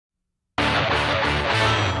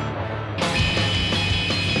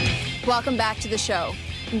Welcome back to the show.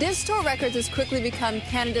 Distort Records has quickly become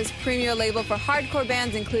Canada's premier label for hardcore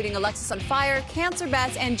bands, including Alexis on Fire, Cancer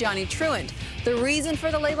Bats, and Johnny Truant. The reason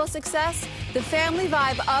for the label's success? The family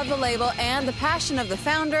vibe of the label and the passion of the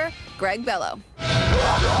founder, Greg Bello.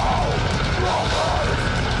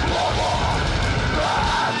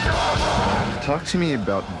 Talk to me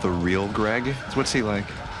about the real Greg. What's he like?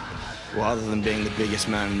 Well, other than being the biggest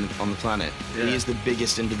man on the planet, he is the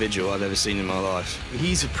biggest individual I've ever seen in my life.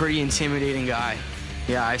 He's a pretty intimidating guy.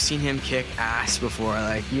 Yeah, I've seen him kick ass before.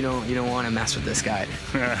 Like, you don't want to mess with this guy.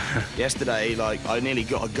 Yesterday, I nearly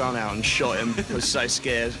got a gun out and shot him. I was so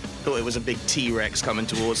scared. Thought it was a big T-Rex coming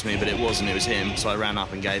towards me, but it wasn't. It was him. So I ran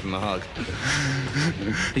up and gave him a hug.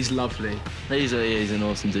 He's lovely. He's an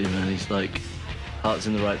awesome dude, man. He's like, heart's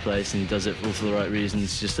in the right place, and he does it all for the right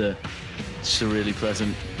reasons. Just a really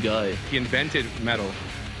pleasant guy. He invented metal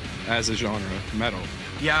as a genre, metal.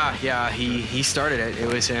 Yeah, he started it.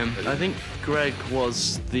 It was him. I think Greg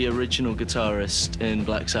was the original guitarist in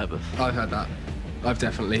Black Sabbath. I've heard that. I've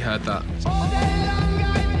definitely heard that.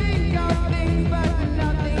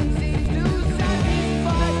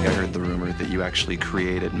 I heard the rumor that you actually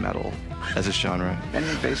created metal as a genre.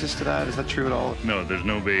 Any basis to that? Is that true at all? No, there's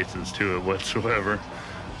no basis to it whatsoever.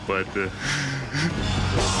 But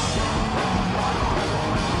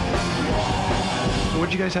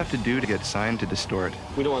What'd you guys have to do to get signed to Distort?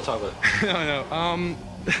 We don't want to talk about it. No.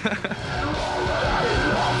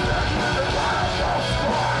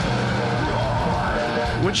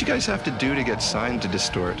 What'd you guys have to do to get signed to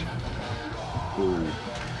Distort? Ooh.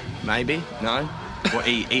 Maybe? No? What,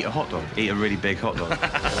 eat a hot dog? Eat a really big hot dog?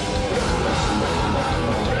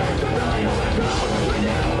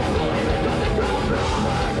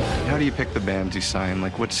 How do you pick the bands you sign?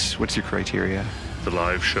 Like, what's your criteria? the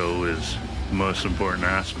live show is the most important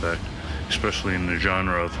aspect, especially in the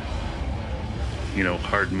genre of, you know,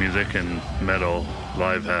 hard music and metal.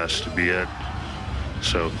 Live has to be it.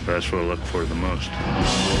 So that's what I look for the most.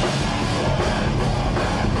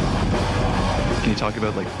 Can you talk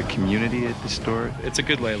about, like, the community at Distort? It's a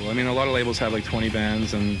good label. I mean, a lot of labels have like 20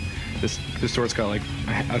 bands, and Distort's got like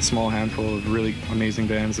a small handful of really amazing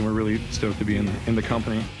bands, and we're really stoked to be in the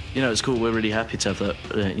company. You know, it's cool. We're really happy to have that,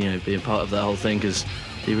 you know, be a part of that whole thing, because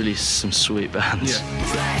they release some sweet bands. Yeah.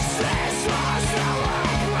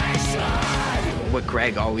 What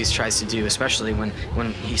Greg always tries to do, especially when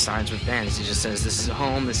he signs with bands, he just says, this is a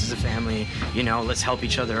home, this is a family, you know, let's help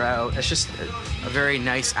each other out. It's just a very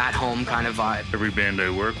nice at-home kind of vibe. Every band I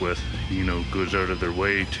work with, you know, goes out of their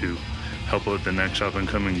way to help out the next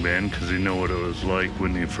up-and-coming band because they know what it was like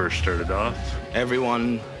when they first started off.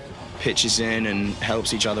 Everyone pitches in and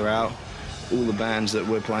helps each other out. All the bands that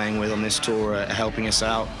we're playing with on this tour are helping us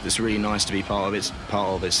out. It's really nice to be part of it.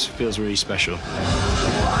 It feels really special.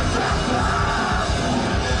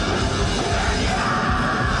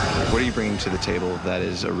 What are you bringing to the table that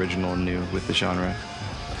is original and new with the genre?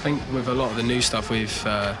 I think with a lot of the new stuff, we've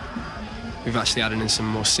actually added in some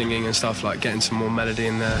more singing and stuff, like getting some more melody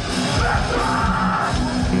in there.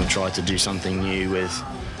 And we've tried to do something new with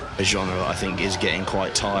a genre that I think is getting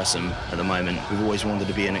quite tiresome at the moment. We've always wanted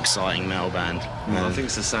to be an exciting metal band. Well, I think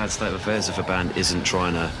it's a sad state of affairs if a band isn't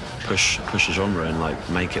trying to push a genre and like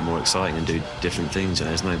make it more exciting and do different things. You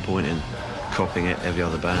know, there's no point in copying it every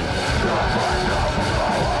other band.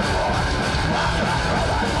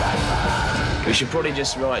 We should probably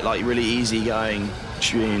just write like really easygoing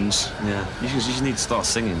tunes. Yeah, you just need to start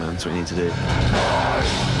singing, man. That's what you need to do.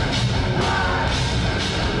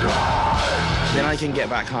 Then I can get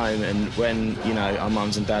back home, and when, you know, our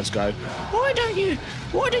mums and dads go, why don't you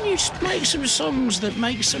make some songs that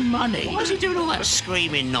make some money? Why is he doing all that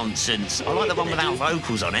screaming nonsense? I like the one without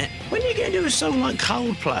vocals on it. When you get to do a song like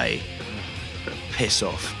Coldplay, piss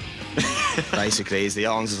off. Basically, is the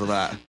answer to that.